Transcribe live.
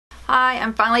Hi,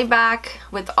 I'm finally back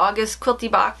with August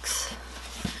Quilty Box.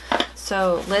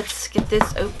 So let's get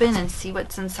this open and see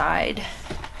what's inside.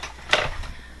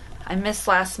 I missed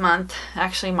last month.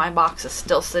 Actually, my box is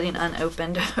still sitting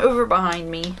unopened over behind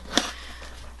me.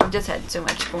 I just had so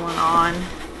much going on.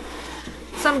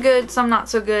 Some good, some not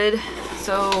so good.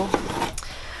 So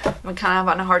I'm kind of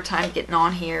having a hard time getting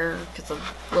on here because I'm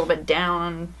a little bit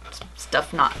down.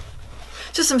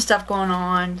 Just some stuff going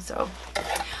on. So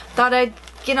thought I'd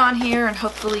get on here and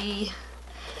hopefully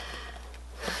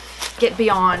get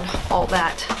beyond all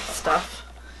that stuff.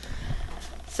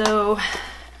 So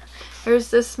here's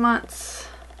this month's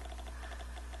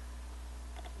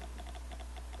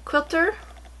quilter.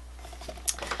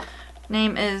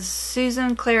 Name is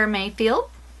Susan Claire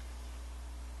Mayfield.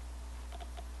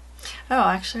 Oh,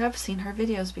 actually I've seen her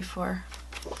videos before.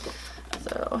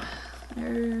 So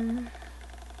there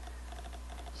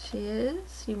she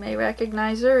is. You may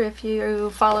recognize her if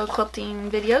you follow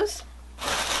quilting videos.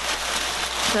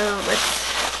 So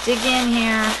let's dig in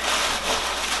here.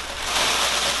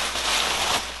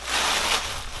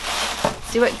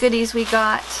 See what goodies we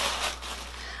got.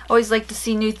 Always like to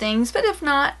see new things, but if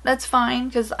not, that's fine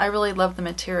because I really love the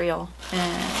material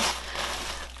and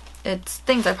it's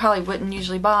things I probably wouldn't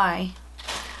usually buy,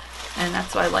 and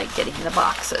that's why I like getting the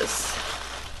boxes.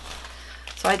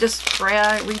 So I just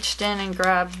reached in and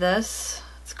grabbed this.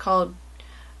 It's called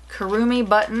Kurumi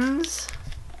buttons.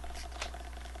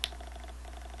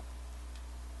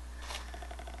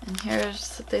 And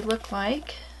here's what they look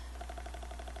like.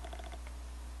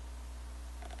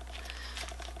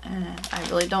 And I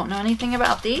really don't know anything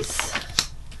about these.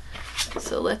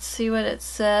 So let's see what it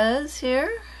says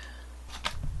here.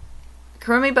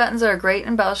 Kurumi buttons are a great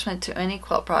embellishment to any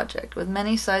quilt project. With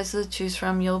many sizes to choose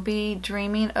from, you'll be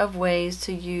dreaming of ways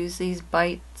to use these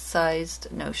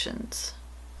bite-sized notions.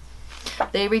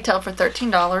 They retail for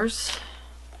 $13.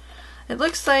 It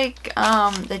looks like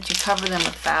that you cover them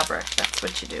with fabric. That's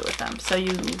what you do with them. So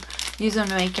you use them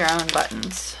to make your own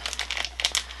buttons.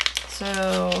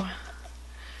 So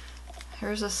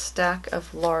here's a stack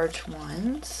of large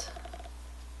ones.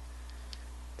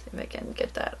 See if I can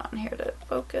get that on here to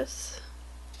focus.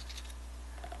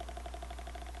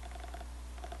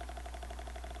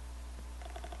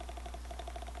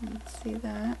 Let's see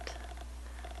that.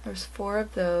 There's 4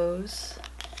 of those.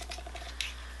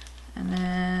 And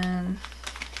then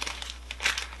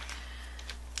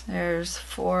there's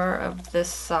 4 of this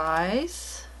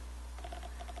size.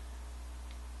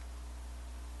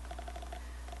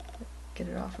 Get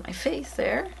it off my face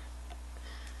there.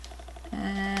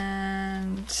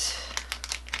 And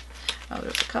oh,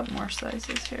 there's a couple more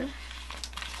sizes here.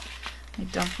 Let me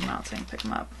dump them out so I can pick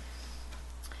them up.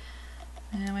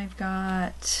 And we've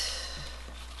got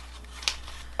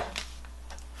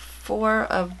 4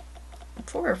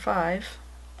 or 5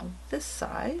 of this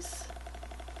size.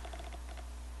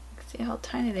 You can see how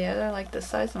tiny they are. They're like the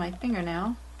size of my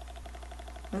fingernail.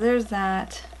 Well, there's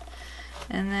that.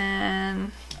 And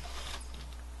then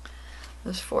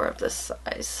there's 4 of this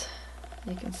size.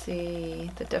 You can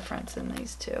see the difference in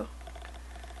these two.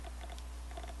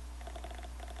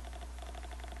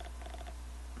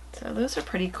 So those are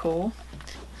pretty cool.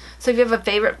 So if you have a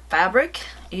favorite fabric,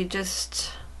 you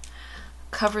just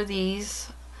cover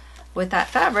these with that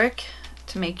fabric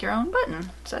to make your own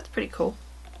button. So that's pretty cool.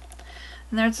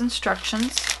 And there's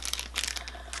instructions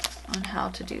on how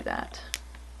to do that.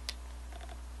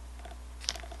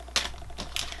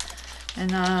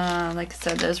 And like I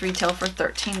said, those retail for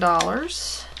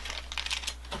 $13.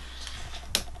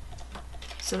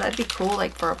 So that'd be cool,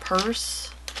 like for a purse.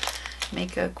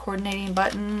 Make a coordinating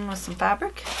button with some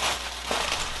fabric.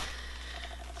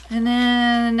 And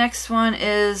then the next one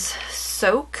is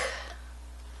Soak.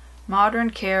 Modern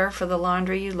care for the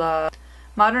laundry you love.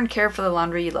 Modern care for the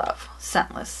laundry you love.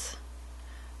 Scentless.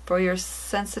 For your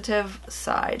sensitive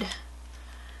side.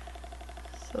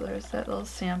 So there's that little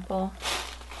sample.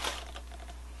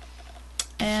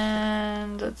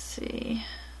 And let's see.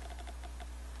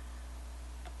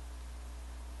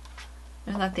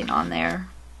 There's nothing on there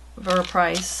for a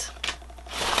price.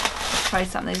 Try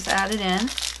something they just added in.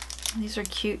 These are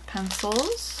cute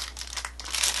pencils.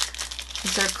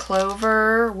 These are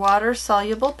Clover water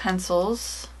soluble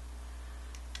pencils.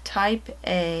 Type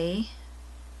A.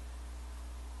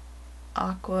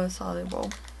 Aqua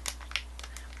soluble.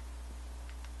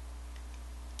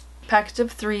 Package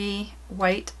of 3,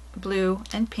 white, blue,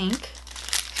 and pink.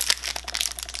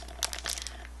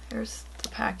 Here's the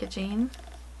packaging.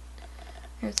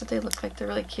 Here's what they look like. They're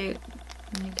really cute.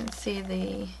 And you can see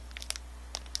the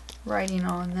writing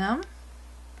on them.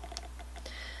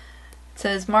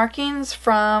 says markings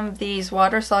from these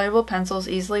water-soluble pencils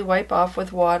easily wipe off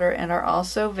with water and are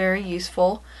also very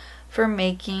useful for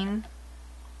marking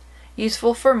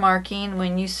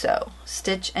when you sew,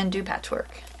 stitch, and do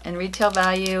patchwork. And retail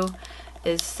value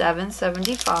is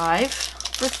 $7.75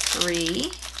 for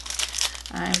 3.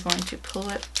 I'm going to pull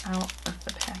it out of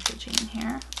the packaging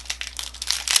here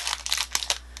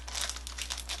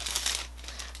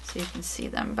so you can see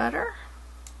them better.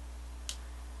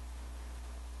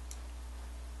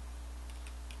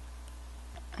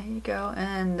 There you go.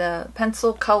 And the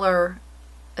pencil color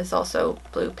is also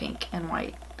blue, pink, and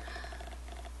white.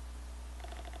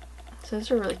 So those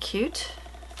are really cute.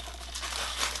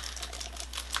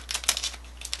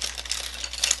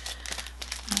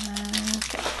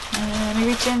 Okay, and let me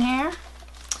reach in here.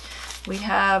 We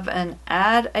have an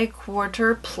add a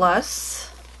quarter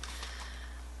plus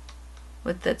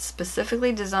with its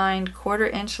specifically designed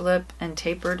 1/4 inch lip and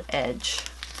tapered edge.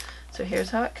 So here's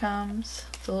how it comes.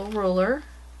 It's a little ruler.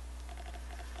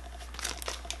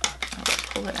 I'll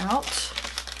pull it out.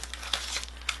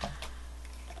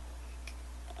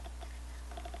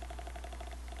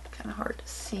 Kind of hard to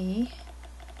see.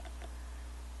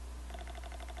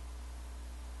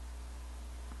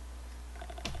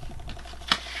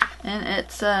 And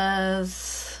it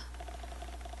says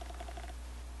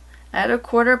add a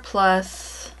 1/4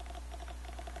 plus.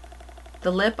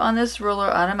 The lip on this ruler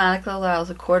automatically allows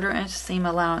a 1/4 inch seam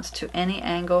allowance to any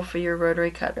angle for your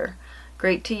rotary cutter.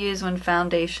 Great to use when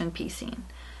foundation piecing.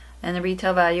 And the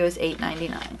retail value is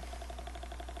 $8.99.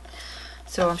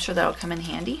 So I'm sure that'll come in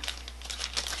handy.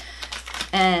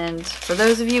 And for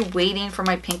those of you waiting for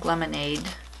my pink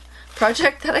lemonade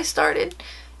project that I started,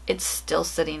 it's still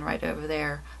sitting right over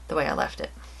there the way I left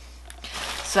it.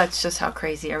 So that's just how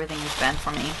crazy everything has been for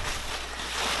me.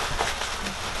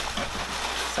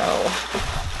 So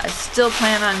I still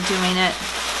plan on doing it,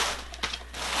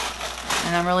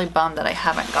 and I'm really bummed that I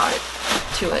haven't got it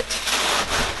to it.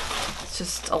 It's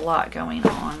just a lot going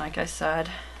on, like I said.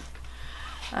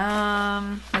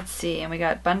 Let's see, and we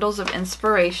got bundles of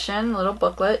inspiration, little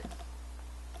booklet.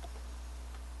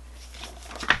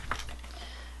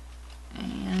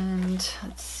 And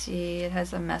let's see, it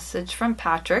has a message from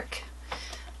Patrick,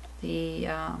 the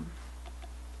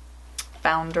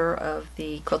founder of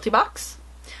the Quilty Box,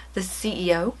 the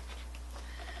CEO.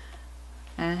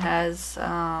 And it has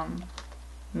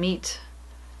meet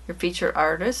your featured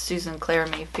artist, Susan Claire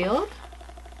Mayfield.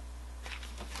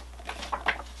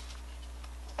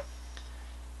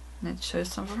 And it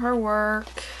shows some of her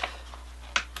work.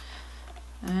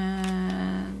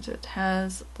 And it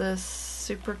has this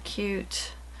super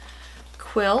cute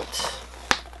quilt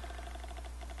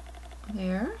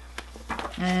there.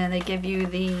 And they give you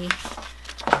the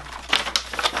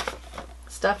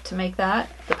stuff to make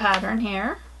that, the pattern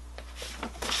here.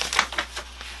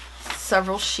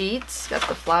 Several sheets, got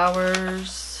the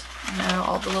flowers, you know,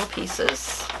 all the little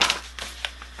pieces.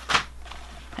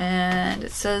 And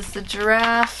it says the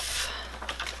giraffe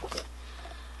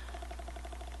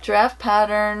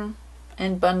pattern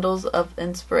and bundles of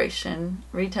inspiration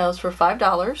retails for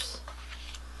 $5.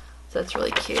 So that's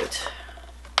really cute.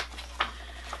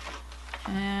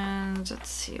 And let's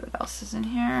see what else is in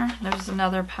here. There's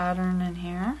another pattern in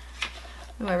here.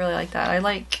 Ooh, I really like that.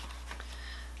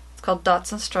 It's called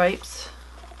Dots and Stripes.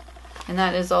 And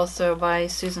that is also by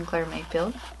Susan Claire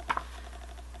Mayfield.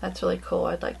 That's really cool.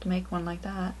 I'd like to make one like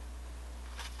that.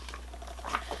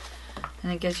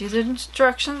 And it gives you the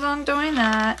instructions on doing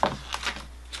that.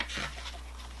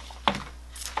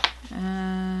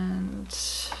 And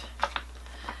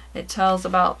it tells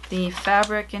about the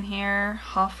fabric in here,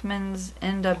 Hoffman's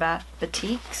Enda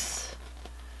Batiks.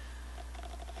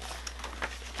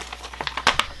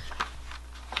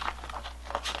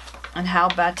 And how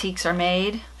batiks are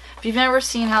made. If you've never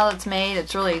seen how it's made,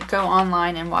 it's really, go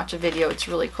online and watch a video. It's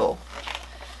really cool.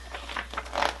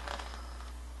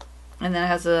 And then it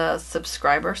has a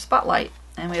subscriber spotlight.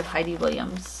 And we have Heidi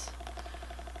Williams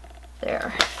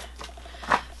there.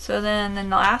 So then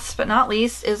last but not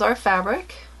least is our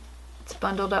fabric. It's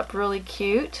bundled up really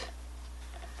cute.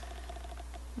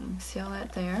 You can see all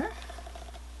that there.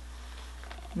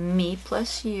 Me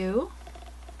plus you.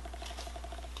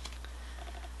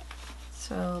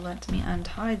 So let me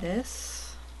untie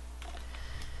this.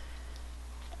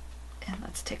 And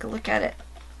let's take a look at it.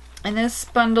 In this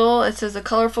bundle, it says a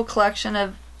colorful collection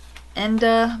of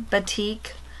Enda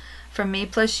Batik from Me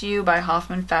Plus You by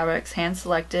Hoffman Fabrics, hand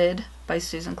selected by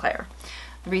Susan Claire.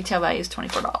 The retail value is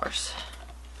 $24.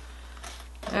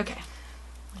 Okay,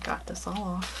 I got this all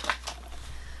off.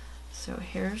 So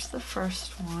here's the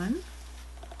first one.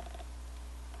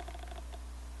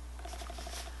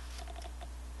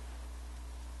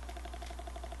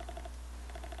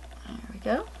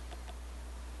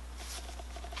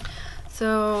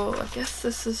 So I guess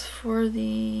this is for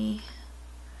the,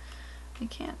 I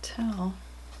can't tell.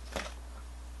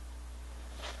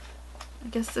 I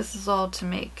guess this is all to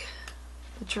make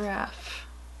the giraffe.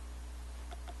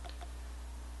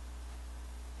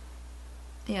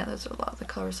 Yeah, those are a lot of the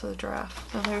colors of the giraffe.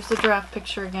 So there's the giraffe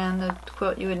picture again, the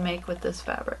quilt you would make with this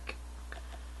fabric,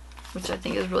 which I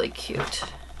think is really cute.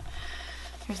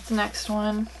 Here's the next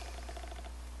one.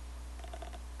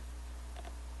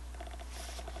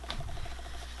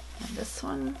 And this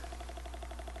one.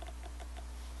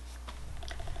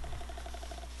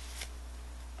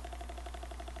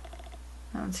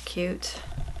 That one's cute.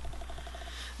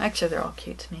 Actually, they're all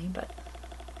cute to me, but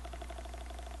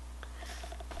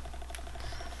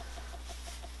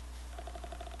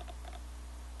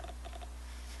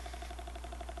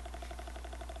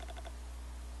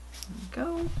there we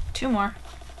go. Two more.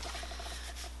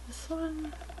 This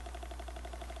one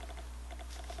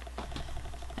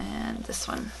and this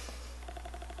one.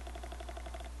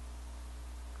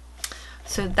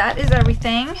 So that is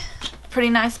everything. Pretty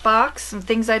nice box. Some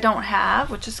things I don't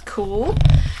have, which is cool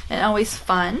and always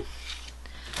fun.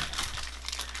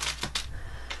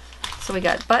 So we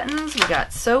got buttons, we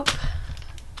got soap,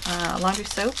 laundry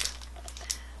soap,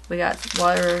 we got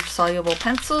water soluble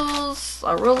pencils,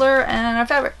 a ruler, and our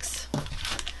fabrics.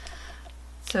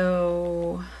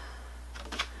 So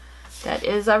that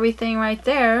is everything right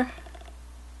there.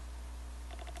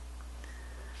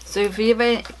 So if you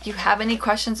have any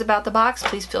questions about the box,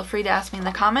 please feel free to ask me in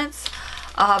the comments.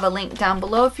 I'll have a link down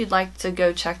below if you'd like to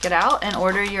go check it out and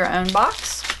order your own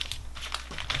box.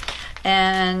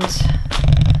 And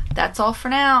that's all for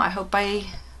now. I hope I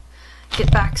get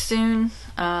back soon.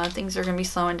 Things are going to be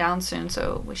slowing down soon,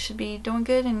 so we should be doing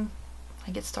good and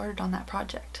I get started on that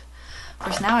project. Of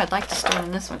course, now I'd like to start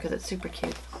on this one because it's super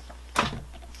cute.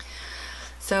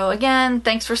 So again,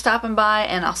 thanks for stopping by,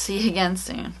 and I'll see you again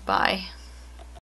soon. Bye.